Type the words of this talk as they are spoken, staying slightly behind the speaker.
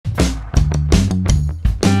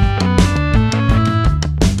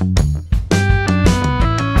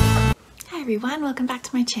everyone, welcome back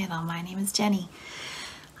to my channel. My name is Jenny.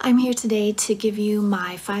 I'm here today to give you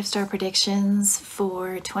my 5-star predictions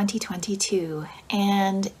for 2022.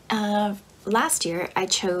 And last year I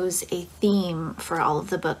chose a theme for all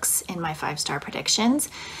of the books in my 5-star predictions,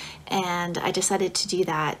 and I decided to do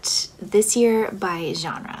that this year by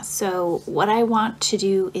genre. So what I want to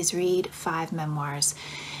do is read 5 memoirs.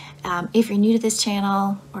 If you're new to this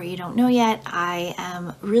channel or you don't know yet, I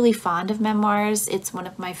am really fond of memoirs. It's one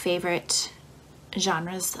of my favorite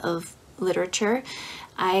genres of literature.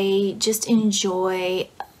 I just enjoy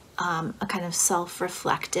a kind of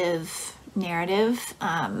self-reflective narrative,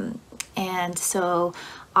 and so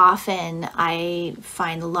often I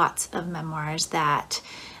find lots of memoirs that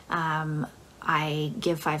I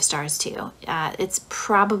give 5 stars to. It's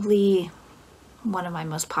probably one of my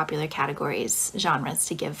most popular genres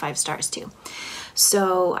to give 5 stars to.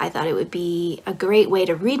 So I thought it would be a great way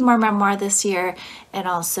to read more memoir this year, and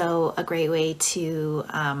also a great way to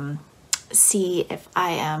see if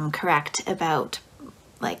I am correct about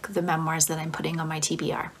like the memoirs that I'm putting on my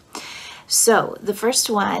TBR. So the first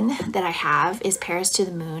one that I have is Paris to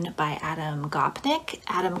the Moon by Adam Gopnik.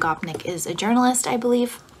 Adam Gopnik is a journalist, I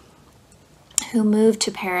believe, who moved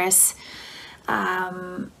to Paris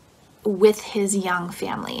with his young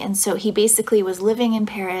family. And so he basically was living in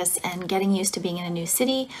Paris and getting used to being in a new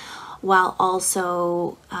city while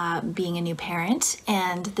also being a new parent.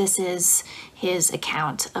 And this is his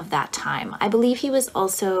account of that time. I believe he was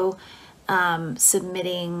also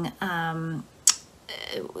submitting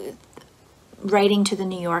writing to the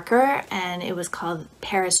New Yorker, and it was called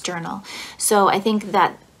Paris Journal. So I think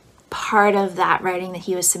that part of that writing that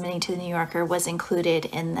he was submitting to the New Yorker was included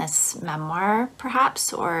in this memoir,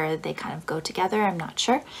 perhaps, or they kind of go together, I'm not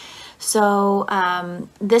sure. So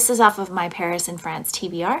this is off of my Paris in France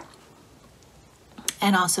TBR,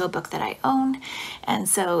 and also a book that I own. And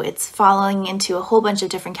so it's falling into a whole bunch of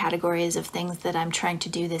different categories of things that I'm trying to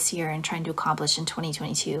do this year and trying to accomplish in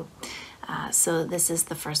 2022. So this is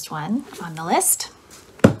the first one on the list.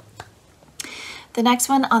 The next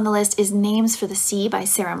one on the list is Names for the Sea by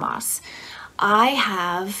Sarah Moss. I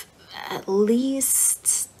have at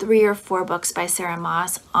least 3 or 4 books by Sarah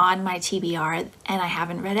Moss on my TBR, and I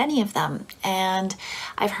haven't read any of them. And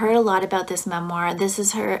I've heard a lot about this memoir. This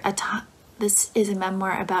is a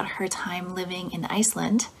memoir about her time living in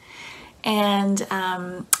Iceland. And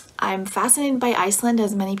I'm fascinated by Iceland,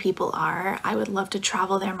 as many people are. I would love to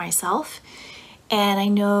travel there myself. And I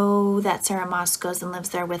know that Sarah Moss goes and lives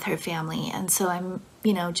there with her family. And so I'm,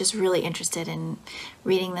 just really interested in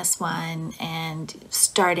reading this one and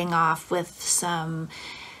starting off with some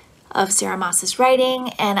of Sarah Moss's writing.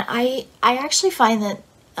 And I actually find that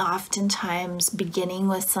oftentimes beginning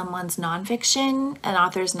with someone's nonfiction, an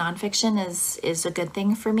author's nonfiction, is a good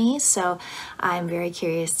thing for me. So I'm very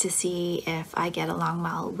curious to see if I get along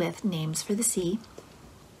well with Names for the Sea.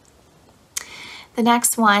 The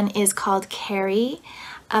next one is called Carrie,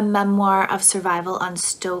 a memoir of survival on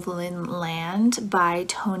stolen land by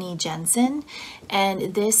Toni Jensen.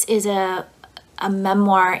 And this is a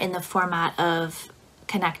memoir in the format of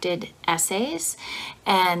connected essays.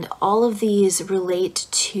 And all of these relate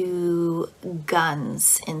to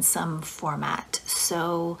guns in some format.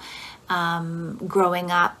 So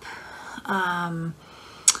growing up,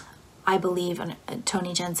 I believe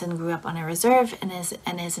Toni Jensen grew up on a reserve and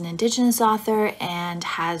is an Indigenous author and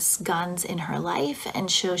has guns in her life,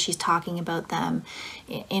 and so she's talking about them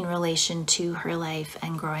in relation to her life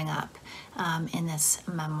and growing up in this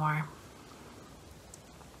memoir.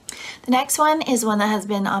 The next one is one that has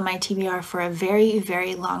been on my TBR for a very,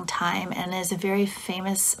 very long time, and is a very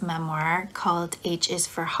famous memoir called H is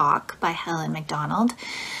for Hawk by Helen Macdonald.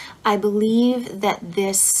 I believe that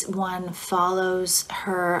this one follows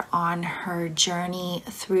her on her journey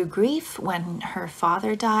through grief when her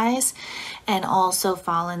father dies, and also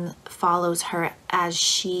follows her as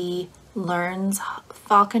she learns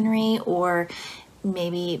falconry, or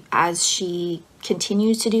maybe as she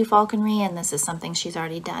continues to do falconry, and this is something she's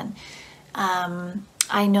already done.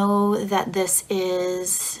 I know that this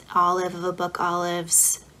is Olive of a Book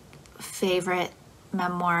Olive's favorite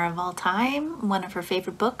memoir of all time, one of her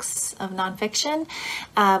favorite books of nonfiction,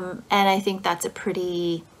 and I think that's a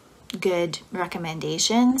pretty good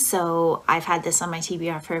recommendation. So I've had this on my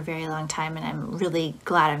TBR for a very long time, and I'm really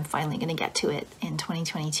glad I'm finally going to get to it in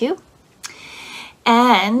 2022.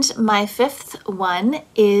 And my 5th one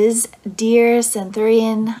is Dear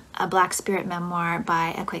Senthuran, a Black Spirit memoir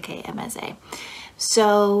by Akwaeke Emezi.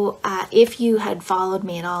 So if you had followed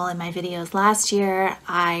me at all in my videos last year,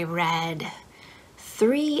 I read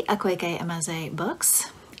 3 Akwaeke Emezi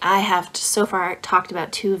books, I have so far talked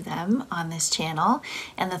about 2 of them on this channel,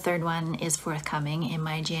 and the 3rd one is forthcoming in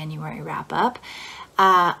my January wrap-up.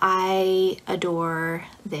 I adore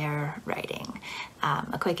their writing.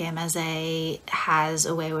 Akwaeke Emezi has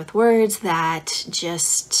a way with words that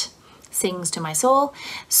just sings to my soul,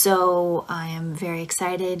 so I am very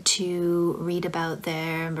excited to read about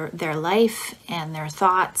their life and their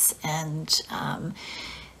thoughts, and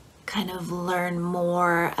kind of learn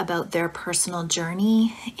more about their personal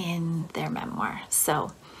journey in their memoir.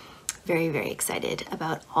 So very, very excited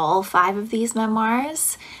about all 5 of these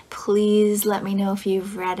memoirs. Please let me know if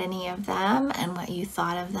you've read any of them and what you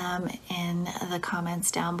thought of them in the comments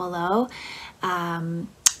down below.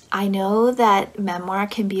 I know that memoir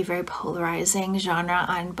can be a very polarizing genre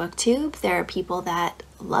on BookTube. There are people that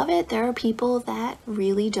love it. There are people that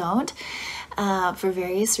really don't, for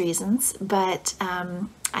various reasons. But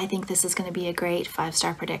I think this is going to be a great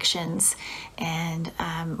 5-star predictions, and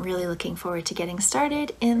I'm really looking forward to getting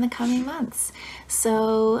started in the coming months.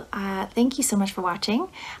 So thank you so much for watching.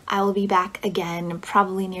 I will be back again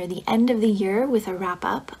probably near the end of the year with a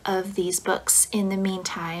wrap-up of these books. In the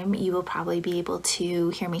meantime, you will probably be able to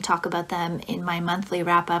hear me talk about them in my monthly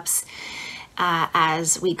wrap-ups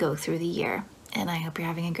as we go through the year. And I hope you're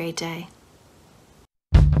having a great day.